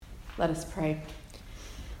Let us pray.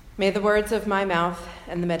 May the words of my mouth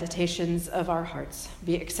and the meditations of our hearts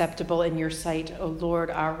be acceptable in your sight, O Lord,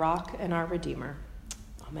 our rock and our Redeemer.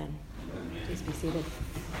 Amen. Please be seated.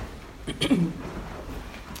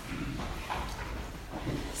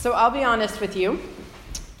 So I'll be honest with you.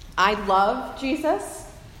 I love Jesus,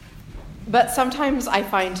 but sometimes I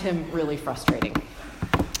find him really frustrating.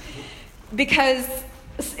 Because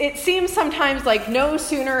it seems sometimes like no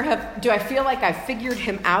sooner do I feel like I figured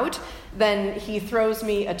him out than he throws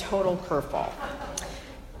me a total curveball.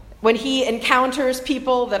 When he encounters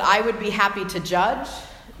people that I would be happy to judge,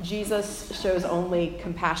 Jesus shows only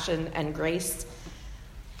compassion and grace.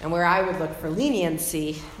 And where I would look for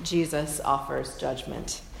leniency, Jesus offers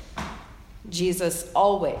judgment. Jesus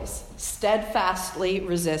always steadfastly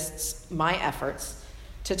resists my efforts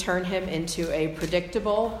to turn him into a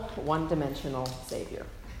predictable, one-dimensional savior.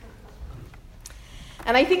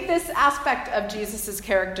 And I think this aspect of Jesus'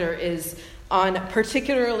 character is on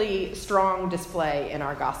particularly strong display in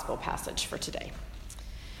our gospel passage for today.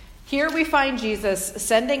 Here we find Jesus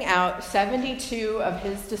sending out 72 of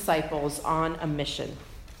his disciples on a mission.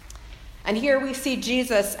 And here we see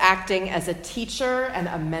Jesus acting as a teacher and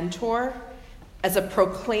a mentor, as a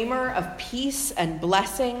proclaimer of peace and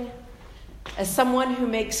blessing, as someone who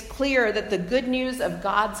makes clear that the good news of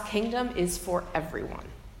God's kingdom is for everyone.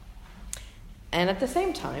 And at the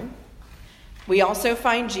same time, we also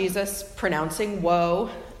find Jesus pronouncing woe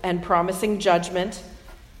and promising judgment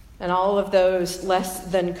and all of those less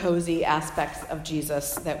than cozy aspects of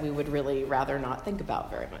Jesus that we would really rather not think about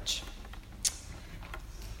very much.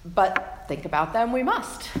 But think about them we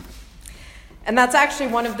must. And that's actually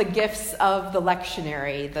one of the gifts of the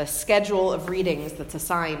lectionary, the schedule of readings that's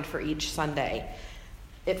assigned for each Sunday.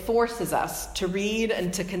 It forces us to read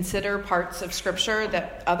and to consider parts of Scripture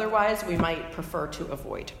that otherwise we might prefer to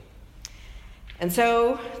avoid. And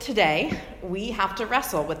so today, we have to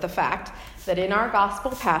wrestle with the fact that in our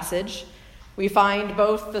gospel passage, we find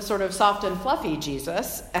both the sort of soft and fluffy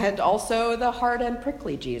Jesus and also the hard and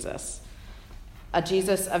prickly Jesus. A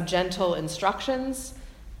Jesus of gentle instructions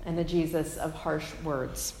and a Jesus of harsh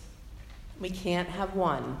words. We can't have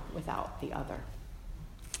one without the other.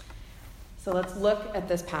 So let's look at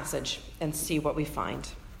this passage and see what we find.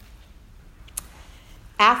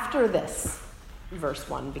 After this, verse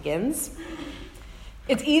 1 begins.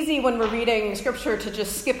 It's easy when we're reading Scripture to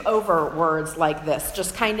just skip over words like this,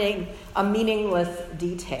 just kind of a meaningless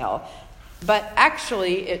detail. But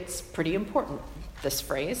actually, it's pretty important, this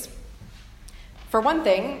phrase. For one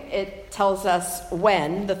thing, it tells us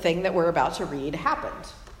when the thing that we're about to read happened,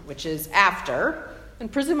 which is after,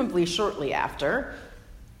 and presumably shortly after,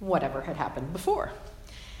 whatever had happened before.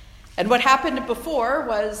 And what happened before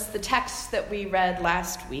was the text that we read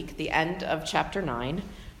last week, the end of chapter 9,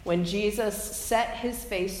 when Jesus set his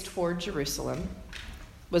face toward Jerusalem,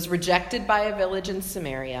 was rejected by a village in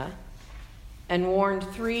Samaria, and warned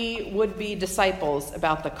 3 would-be disciples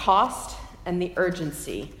about the cost and the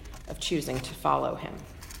urgency of choosing to follow him.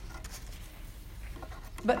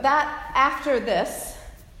 But that after this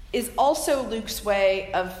is also Luke's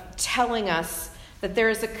way of telling us that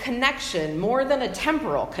there is a connection, more than a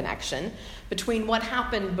temporal connection, between what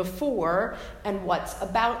happened before and what's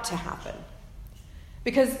about to happen.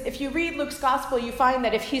 Because if you read Luke's gospel, you find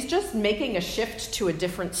that if he's just making a shift to a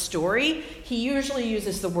different story, he usually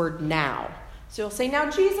uses the word now. So he'll say,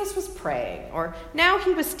 now Jesus was praying, or now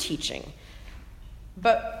he was teaching.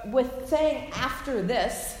 But with saying after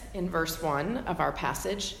this in verse 1 of our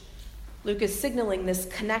passage, Luke is signaling this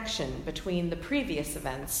connection between the previous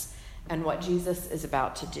events and what Jesus is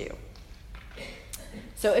about to do.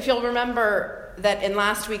 So if you'll remember that in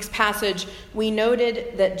last week's passage, we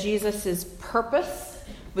noted that Jesus' purpose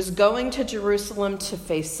was going to Jerusalem to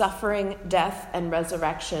face suffering, death, and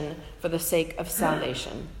resurrection for the sake of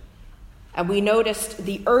salvation. And we noticed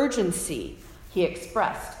the urgency he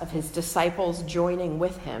expressed of his disciples joining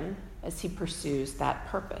with him as he pursues that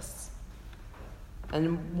purpose.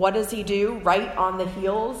 And what does he do right on the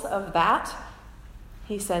heels of that?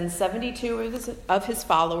 He sends 72 of his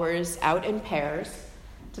followers out in pairs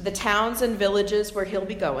to the towns and villages where he'll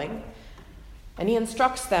be going, and he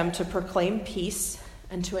instructs them to proclaim peace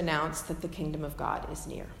and to announce that the kingdom of God is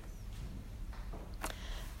near.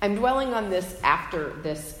 I'm dwelling on this after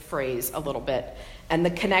this phrase a little bit and the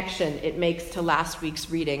connection it makes to last week's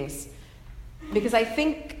readings, because I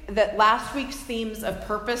think that last week's themes of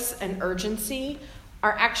purpose and urgency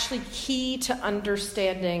are actually key to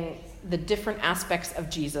understanding the different aspects of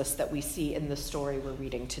Jesus that we see in the story we're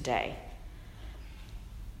reading today.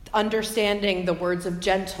 Understanding the words of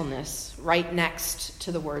gentleness right next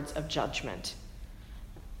to the words of judgment.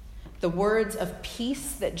 The words of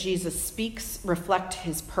peace that Jesus speaks reflect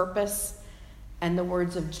his purpose, and the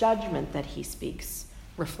words of judgment that he speaks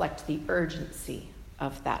reflect the urgency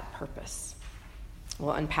of that purpose.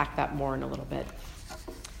 We'll unpack that more in a little bit.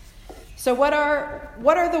 So what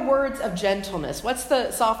are the words of gentleness? What's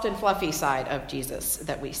the soft and fluffy side of Jesus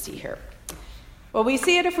that we see here? Well, we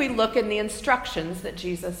see it if we look in the instructions that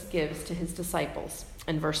Jesus gives to his disciples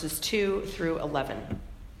in verses 2 through 11.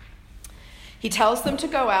 He tells them to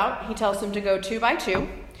go out. He tells them to go 2 by 2.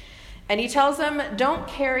 And he tells them, don't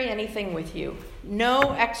carry anything with you.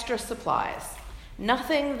 No extra supplies.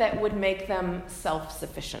 Nothing that would make them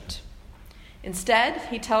self-sufficient. Instead,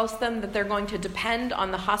 he tells them that they're going to depend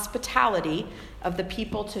on the hospitality of the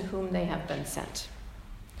people to whom they have been sent.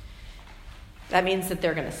 That means that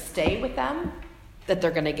they're going to stay with them, that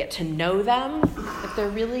they're going to get to know them, that they're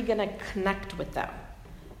really going to connect with them.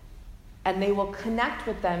 And they will connect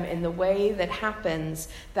with them in the way that happens,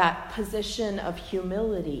 that position of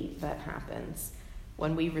humility that happens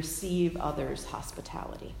when we receive others'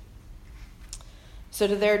 hospitality. So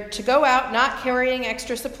they're to go out, not carrying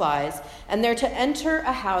extra supplies, and they're to enter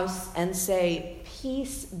a house and say,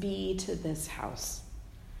 peace be to this house.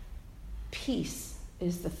 Peace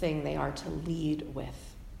is the thing they are to lead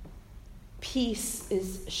with. Peace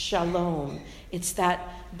is shalom. It's that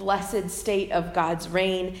blessed state of God's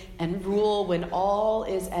reign and rule when all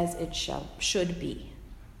is as it should be.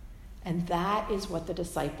 And that is what the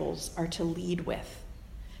disciples are to lead with.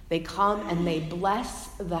 They come and they bless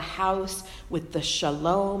the house with the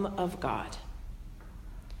shalom of God.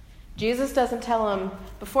 Jesus doesn't tell them,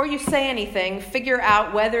 before you say anything, figure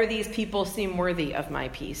out whether these people seem worthy of my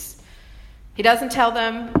peace. He doesn't tell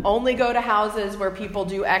them, only go to houses where people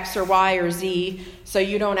do X or Y or Z so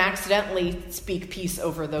you don't accidentally speak peace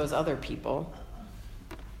over those other people.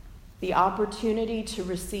 The opportunity to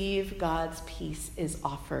receive God's peace is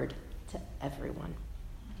offered to everyone.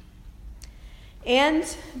 And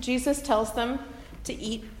Jesus tells them to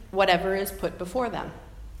eat whatever is put before them.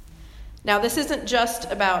 Now, this isn't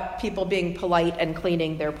just about people being polite and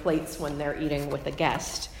cleaning their plates when they're eating with a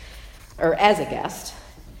guest, or as a guest.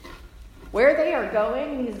 Where they are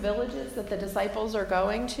going, these villages that the disciples are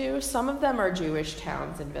going to, some of them are Jewish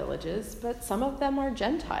towns and villages, but some of them are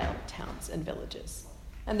Gentile towns and villages.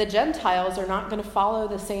 And the Gentiles are not going to follow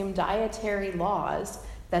the same dietary laws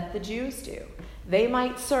that the Jews do. They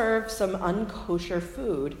might serve some unkosher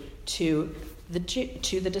food to the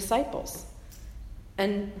disciples.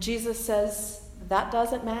 And Jesus says, that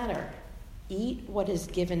doesn't matter. Eat what is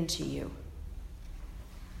given to you.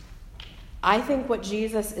 I think what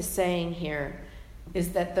Jesus is saying here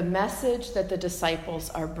is that the message that the disciples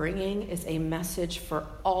are bringing is a message for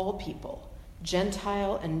all people,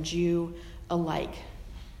 Gentile and Jew alike.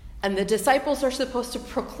 And the disciples are supposed to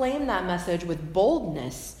proclaim that message with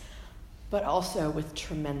boldness, but also with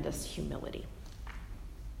tremendous humility.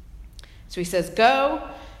 So he says, go,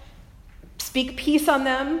 speak peace on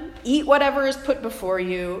them, eat whatever is put before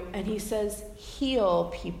you. And he says,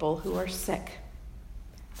 heal people who are sick.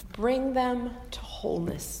 Bring them to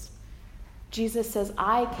wholeness. Jesus says,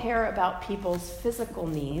 I care about people's physical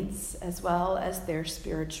needs as well as their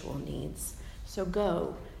spiritual needs. So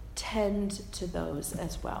go, tend to those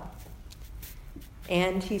as well.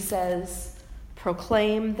 And he says,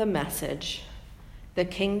 proclaim the message, the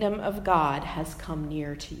kingdom of God has come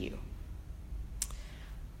near to you.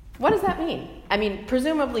 What does that mean? I mean,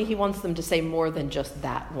 presumably he wants them to say more than just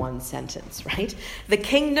that one sentence, right? The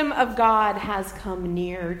kingdom of God has come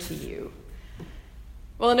near to you.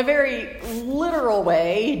 Well, in a very literal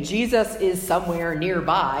way, Jesus is somewhere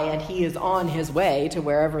nearby and he is on his way to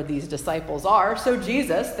wherever these disciples are. So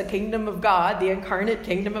Jesus, the kingdom of God, the incarnate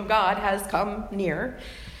kingdom of God, has come near.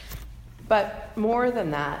 But more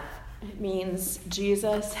than that, it means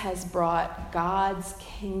Jesus has brought God's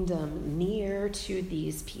kingdom near to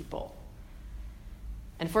these people.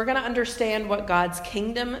 And if we're going to understand what God's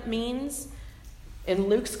kingdom means, in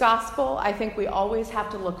Luke's gospel, I think we always have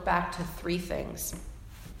to look back to three things.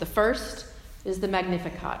 The first is the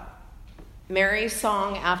Magnificat, Mary's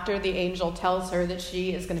song after the angel tells her that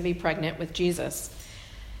she is going to be pregnant with Jesus.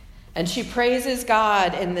 And she praises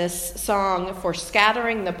God in this song for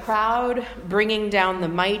scattering the proud, bringing down the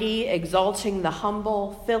mighty, exalting the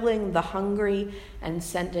humble, filling the hungry, and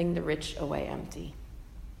sending the rich away empty.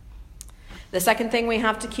 The second thing we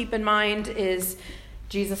have to keep in mind is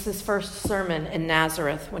Jesus' first sermon in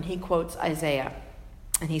Nazareth when he quotes Isaiah.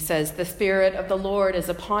 And he says, "The Spirit of the Lord is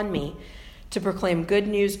upon me to proclaim good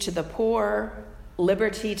news to the poor,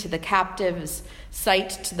 liberty to the captives, sight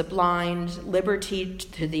to the blind, liberty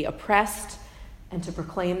to the oppressed, and to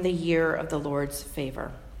proclaim the year of the Lord's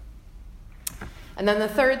favor." And then the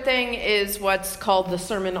third thing is what's called the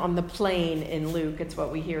Sermon on the Plain in Luke. It's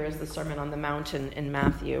what we hear as the Sermon on the Mountain in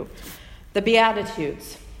Matthew. The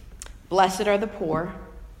Beatitudes. Blessed are the poor,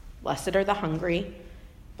 blessed are the hungry,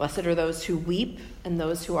 blessed are those who weep and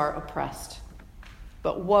those who are oppressed.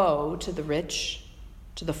 But woe to the rich,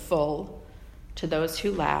 to the full, to those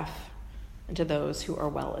who laugh, and to those who are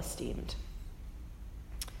well esteemed.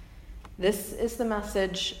 This is the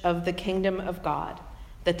message of the kingdom of God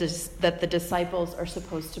that the disciples are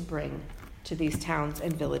supposed to bring to these towns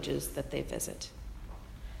and villages that they visit.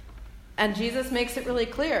 And Jesus makes it really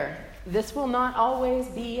clear, this will not always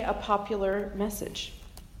be a popular message.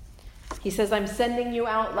 He says, I'm sending you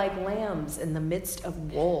out like lambs in the midst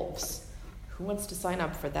of wolves. Who wants to sign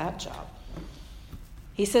up for that job?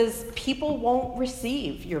 He says, people won't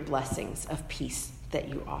receive your blessings of peace that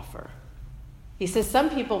you offer. He says, some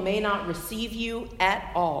people may not receive you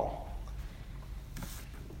at all.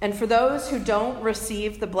 And for those who don't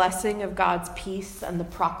receive the blessing of God's peace and the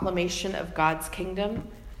proclamation of God's kingdom,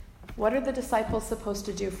 what are the disciples supposed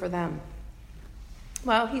to do for them?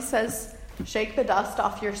 Well, he says, shake the dust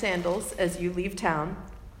off your sandals as you leave town.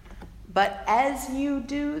 But as you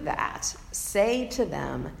do that, say to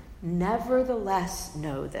them, nevertheless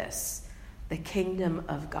know this, the kingdom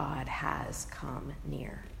of God has come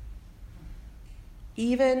near.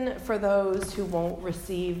 Even for those who won't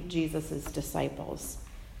receive Jesus' disciples,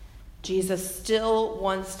 Jesus still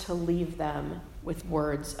wants to leave them with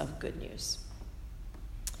words of good news.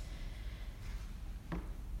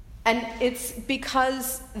 And it's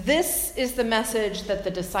because this is the message that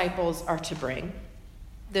the disciples are to bring.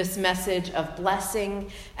 This message of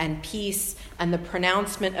blessing and peace and the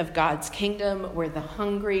pronouncement of God's kingdom where the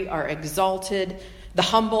hungry are exalted, the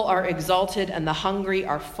humble are exalted, and the hungry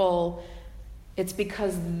are full. It's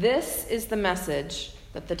because this is the message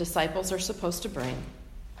that the disciples are supposed to bring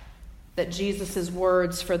that Jesus'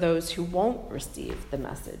 words for those who won't receive the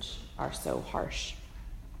message are so harsh.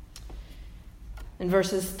 In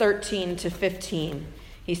verses 13 to 15,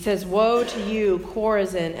 he says, woe to you,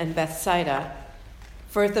 Chorazin and Bethsaida,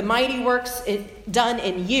 for if the mighty works done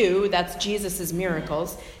in you, that's Jesus'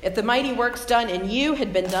 miracles, if the mighty works done in you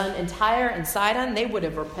had been done in Tyre and Sidon, they would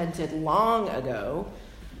have repented long ago.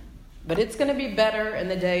 But it's going to be better in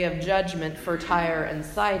the day of judgment for Tyre and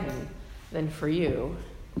Sidon than for you.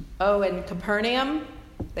 Oh, and Capernaum,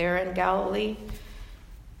 there in Galilee,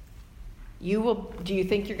 do you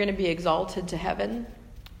think you're going to be exalted to heaven?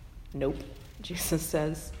 Nope, Jesus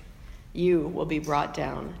says, you will be brought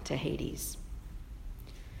down to Hades.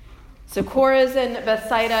 So Chorazin,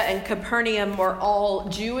 Bethsaida, and Capernaum were all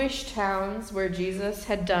Jewish towns where Jesus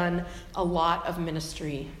had done a lot of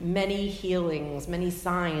ministry, many healings, many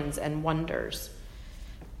signs and wonders.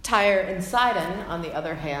 Tyre and Sidon, on the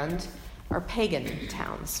other hand, are pagan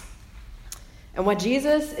towns. And what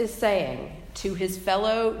Jesus is saying to his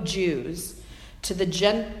fellow Jews,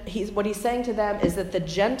 what he's saying to them is that the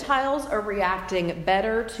Gentiles are reacting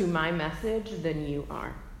better to my message than you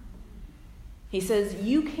are. He says,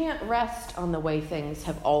 you can't rest on the way things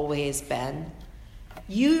have always been.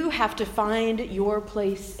 You have to find your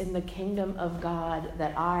place in the kingdom of God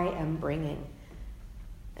that I am bringing.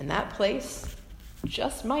 And that place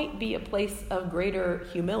just might be a place of greater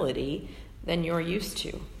humility than you're used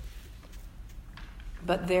to.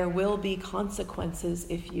 But there will be consequences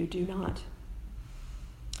if you do not.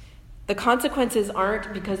 The consequences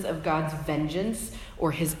aren't because of God's vengeance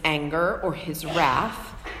or his anger or his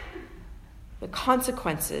wrath. The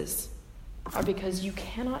consequences are because you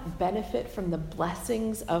cannot benefit from the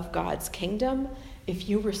blessings of God's kingdom if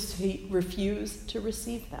you refuse to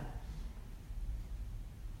receive them.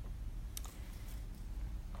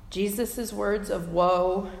 Jesus' words of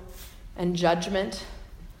woe and judgment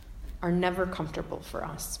are never comfortable for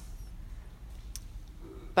us.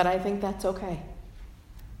 But I think that's okay.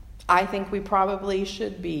 I think we probably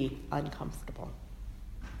should be uncomfortable.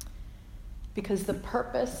 Because the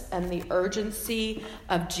purpose and the urgency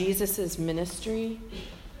of Jesus' ministry,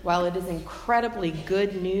 while it is incredibly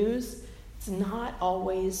good news, it's not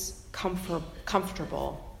always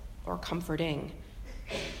comfortable or comforting.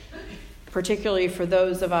 Particularly for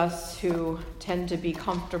those of us who tend to be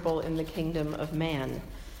comfortable in the kingdom of man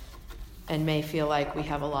and may feel like we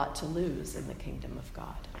have a lot to lose in the kingdom of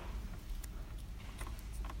God.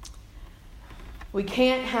 We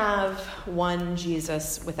can't have one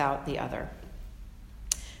Jesus without the other.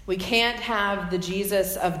 We can't have the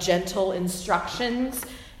Jesus of gentle instructions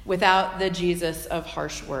without the Jesus of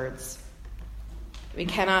harsh words. We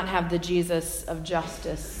cannot have the Jesus of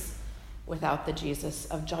justice without the Jesus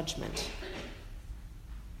of judgment.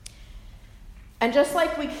 And just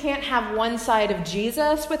like we can't have one side of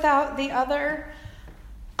Jesus without the other,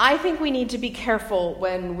 I think we need to be careful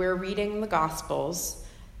when we're reading the Gospels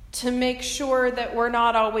to make sure that we're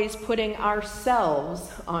not always putting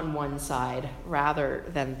ourselves on one side rather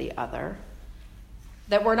than the other.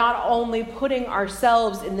 That we're not only putting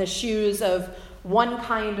ourselves in the shoes of one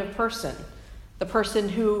kind of person, the person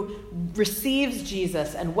who receives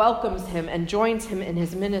Jesus and welcomes him and joins him in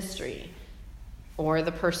his ministry, or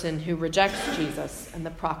the person who rejects Jesus and the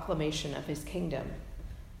proclamation of his kingdom.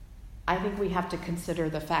 I think we have to consider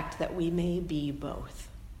the fact that we may be both.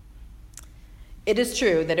 It is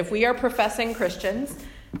true that if we are professing Christians,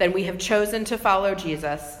 then we have chosen to follow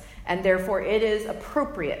Jesus, and therefore it is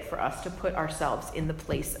appropriate for us to put ourselves in the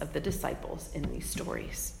place of the disciples in these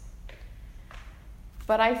stories.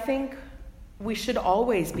 But I think we should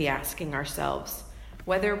always be asking ourselves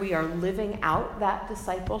whether we are living out that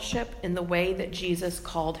discipleship in the way that Jesus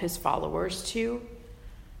called his followers to,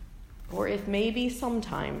 or if maybe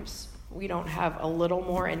sometimes we don't have a little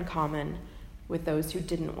more in common with those who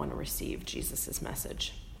didn't want to receive Jesus'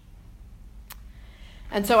 message.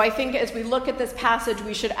 And so I think as we look at this passage,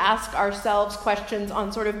 we should ask ourselves questions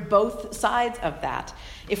on sort of both sides of that.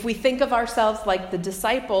 If we think of ourselves like the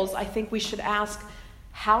disciples, I think we should ask,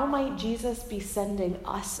 how might Jesus be sending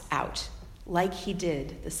us out like he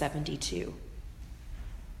did the 72?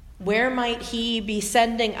 Where might he be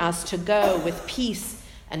sending us to go with peace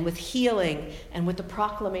and with healing and with the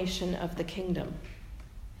proclamation of the kingdom?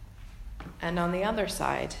 And on the other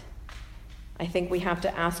side, I think we have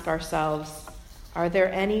to ask ourselves, are there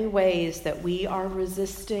any ways that we are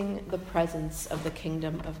resisting the presence of the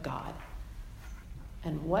kingdom of God?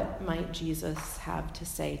 And what might Jesus have to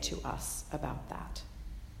say to us about that?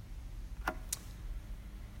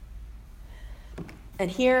 And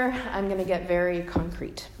here I'm going to get very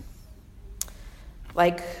concrete.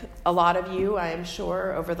 Like a lot of you, I am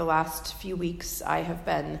sure, over the last few weeks, I have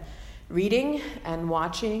been reading and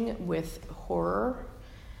watching with horror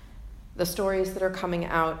the stories that are coming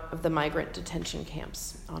out of the migrant detention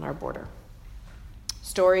camps on our border.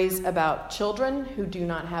 Stories about children who do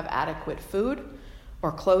not have adequate food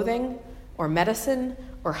or clothing or medicine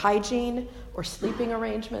or hygiene or sleeping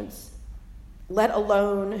arrangements, let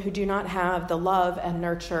alone who do not have the love and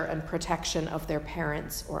nurture and protection of their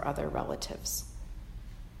parents or other relatives.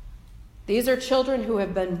 These are children who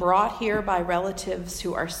have been brought here by relatives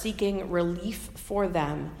who are seeking relief for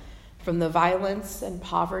them from the violence and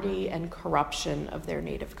poverty and corruption of their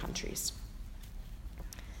native countries.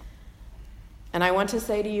 And I want to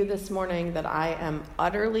say to you this morning that I am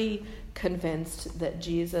utterly convinced that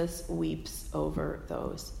Jesus weeps over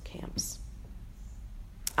those camps.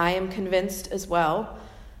 I am convinced as well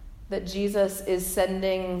that Jesus is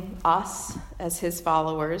sending us as his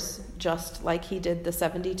followers, just like he did the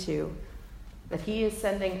 72, that he is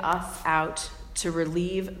sending us out to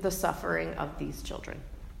relieve the suffering of these children,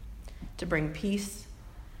 to bring peace,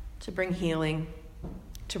 to bring healing,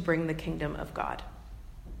 to bring the kingdom of God.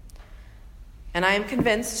 And I am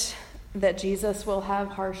convinced that Jesus will have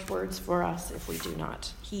harsh words for us if we do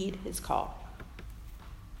not heed his call,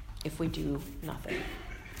 if we do nothing.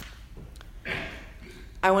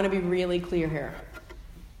 I want to be really clear here.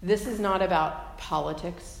 This is not about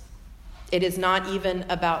politics. It is not even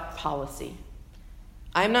about policy.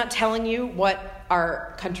 I'm not telling you what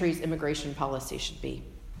our country's immigration policy should be.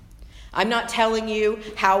 I'm not telling you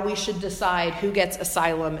how we should decide who gets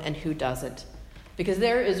asylum and who doesn't, because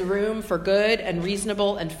there is room for good and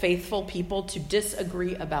reasonable and faithful people to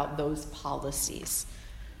disagree about those policies,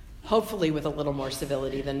 hopefully with a little more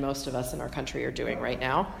civility than most of us in our country are doing right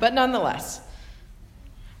now, but nonetheless.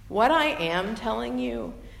 What I am telling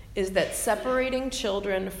you is that separating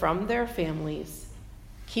children from their families,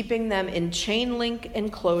 keeping them in chain link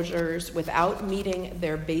enclosures without meeting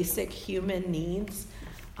their basic human needs,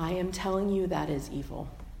 I am telling you that is evil.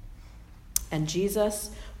 And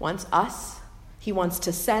Jesus wants us, he wants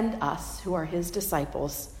to send us, who are his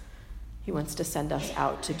disciples, he wants to send us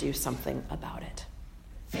out to do something about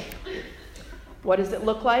it. What does it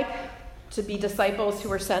look like to be disciples who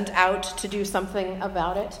are sent out to do something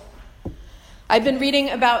about it? I've been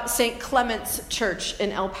reading about St. Clement's Church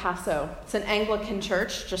in El Paso. It's an Anglican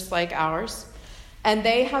church, just like ours. And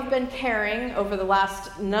they have been caring over the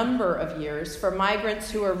last number of years for migrants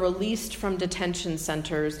who are released from detention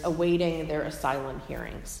centers awaiting their asylum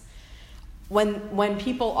hearings. When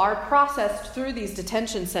people are processed through these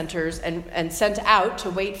detention centers and sent out to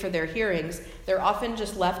wait for their hearings, they're often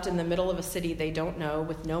just left in the middle of a city they don't know,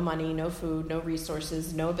 with no money, no food, no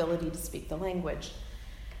resources, no ability to speak the language.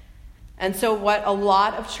 And so what a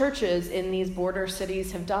lot of churches in these border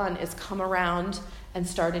cities have done is come around and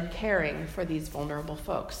started caring for these vulnerable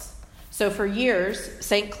folks. So for years,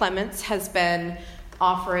 St. Clement's has been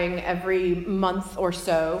offering every month or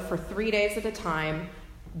so for 3 days at a time,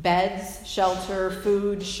 beds, shelter,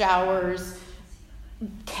 food, showers,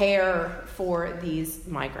 care for these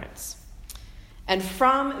migrants. And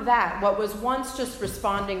from that, what was once just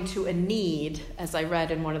responding to a need, as I read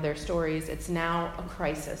in one of their stories, it's now a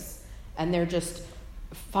crisis. And they're just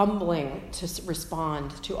fumbling to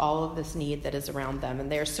respond to all of this need that is around them.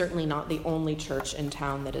 And they're certainly not the only church in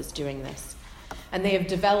town that is doing this. And they have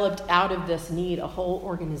developed out of this need a whole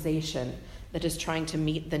organization that is trying to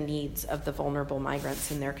meet the needs of the vulnerable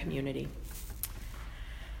migrants in their community.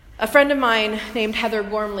 A friend of mine named Heather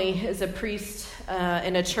Gormley is a priest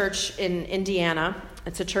in a church in Indiana.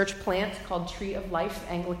 It's a church plant called Tree of Life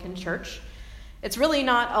Anglican Church. It's really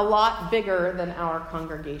not a lot bigger than our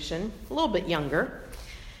congregation, a little bit younger.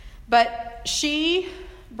 But she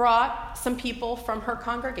brought some people from her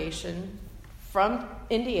congregation from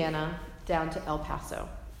Indiana down to El Paso.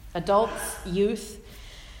 Adults, youth.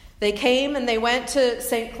 They came and they went to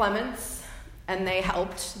St. Clement's and they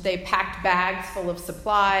helped. They packed bags full of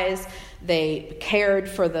supplies. They cared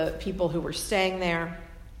for the people who were staying there.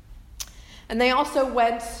 And they also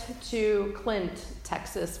went to Clint,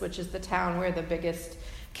 Texas, which is the town where the biggest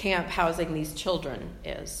camp housing these children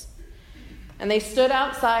is. And they stood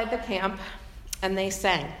outside the camp and they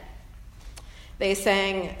sang. They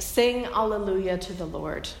sang, "Sing Alleluia to the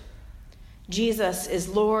Lord. Jesus is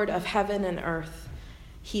Lord of heaven and earth.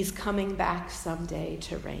 He's coming back someday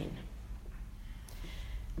to reign."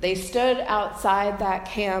 They stood outside that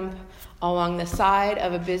camp along the side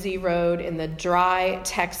of a busy road in the dry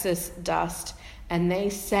Texas dust, and they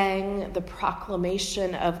sang the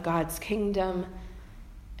proclamation of God's kingdom.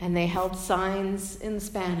 And they held signs in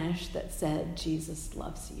Spanish that said, "Jesus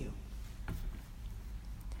loves you."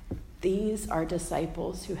 These are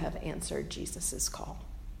disciples who have answered Jesus' call.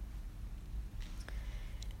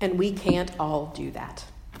 And we can't all do that.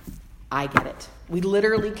 I get it. We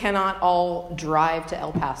literally cannot all drive to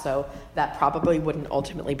El Paso. That probably wouldn't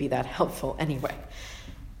ultimately be that helpful anyway.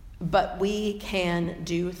 But we can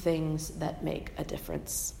do things that make a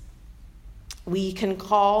difference. We can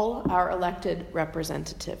call our elected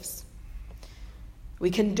representatives.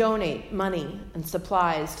 We can donate money and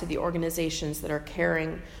supplies to the organizations that are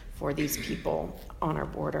caring for these people on our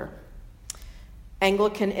border.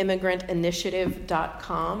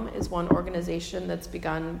 AnglicanImmigrantInitiative.com is one organization that's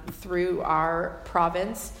begun through our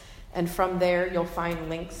province. And from there, you'll find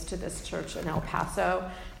links to this church in El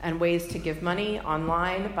Paso and ways to give money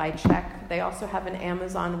online by check. They also have an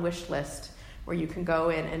Amazon wish list where you can go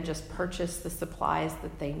in and just purchase the supplies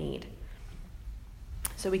that they need.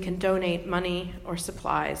 So we can donate money or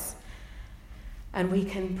supplies, and we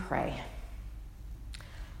can pray.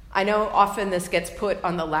 I know often this gets put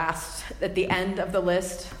on at the end of the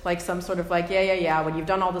list, like some sort of yeah, when you've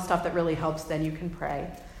done all the stuff that really helps, then you can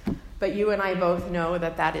pray. But you and I both know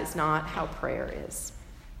that that is not how prayer is.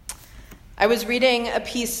 I was reading a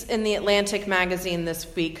piece in the Atlantic magazine this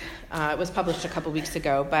week. It was published a couple weeks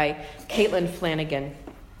ago by Caitlin Flanagan.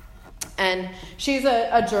 And she's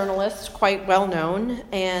a journalist, quite well known,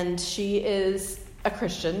 and she is a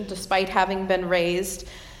Christian, despite having been raised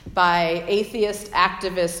by atheist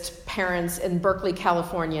activist parents in Berkeley,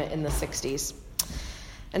 California in the 60s.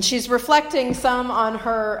 And she's reflecting some on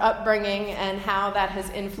her upbringing and how that has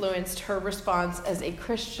influenced her response as a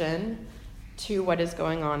Christian to what is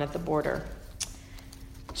going on at the border.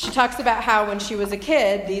 She talks about how when she was a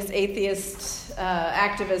kid, these atheist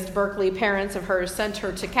activist Berkeley parents of hers sent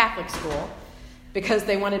her to Catholic school because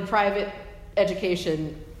they wanted private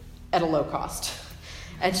education at a low cost.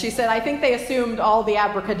 And she said, "I think they assumed all the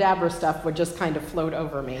abracadabra stuff would just kind of float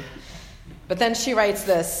over me." But then she writes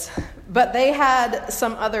this, "But they had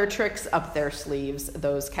some other tricks up their sleeves,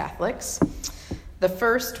 those Catholics. The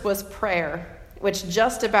first was prayer, which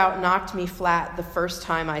just about knocked me flat the first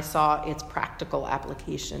time I saw its practical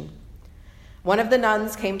application. One of the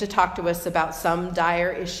nuns came to talk to us about some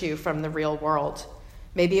dire issue from the real world.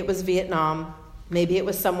 Maybe it was Vietnam. Maybe it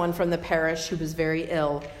was someone from the parish who was very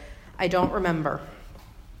ill. I don't remember.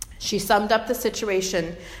 She summed up the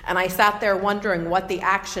situation, and I sat there wondering what the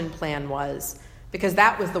action plan was, because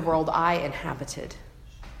that was the world I inhabited.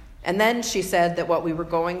 And then she said that what we were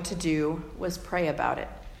going to do was pray about it.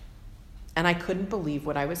 And I couldn't believe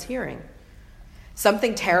what I was hearing.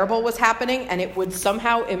 Something terrible was happening, and it would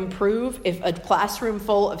somehow improve if a classroom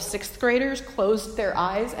full of sixth graders closed their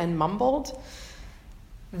eyes and mumbled.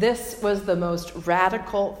 This was the most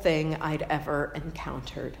radical thing I'd ever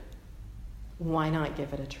encountered. Why not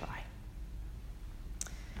give it a try?"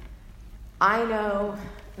 I know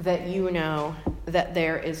that you know that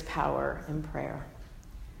there is power in prayer.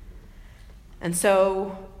 And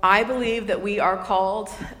so I believe that we are called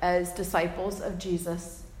as disciples of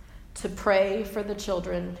Jesus to pray for the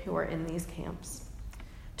children who are in these camps,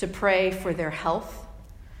 to pray for their health,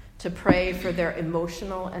 to pray for their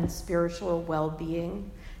emotional and spiritual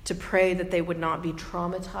well-being, to pray that they would not be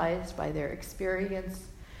traumatized by their experience,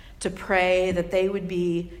 to pray that they would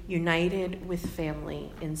be united with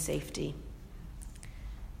family in safety,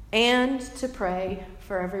 and to pray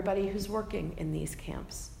for everybody who's working in these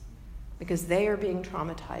camps, because they are being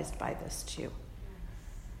traumatized by this too.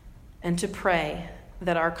 And to pray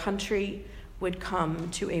that our country would come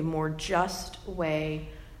to a more just way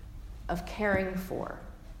of caring for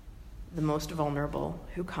the most vulnerable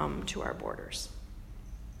who come to our borders.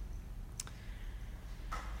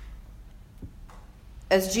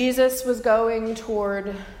 As Jesus was going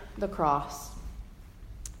toward the cross,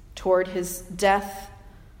 toward his death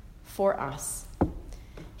for us,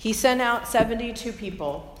 he sent out 72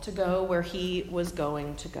 people to go where he was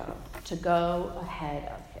going to go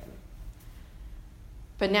ahead of him.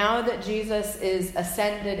 But now that Jesus is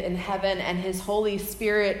ascended in heaven and his Holy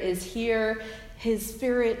Spirit is here, his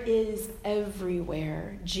Spirit is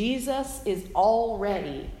everywhere. Jesus is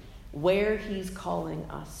already where he's calling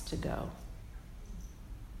us to go.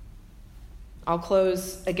 I'll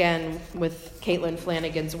close again with Caitlin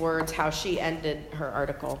Flanagan's words, how she ended her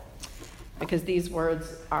article, because these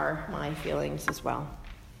words are my feelings as well.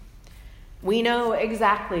 We know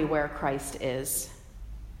exactly where Christ is,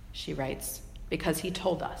 she writes, because he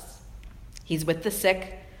told us. He's with the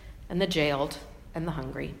sick and the jailed and the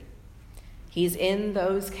hungry. He's in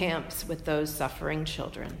those camps with those suffering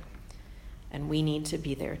children, and we need to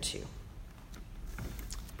be there too.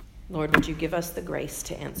 Lord, would you give us the grace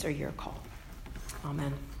to answer your call?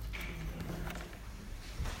 Amen.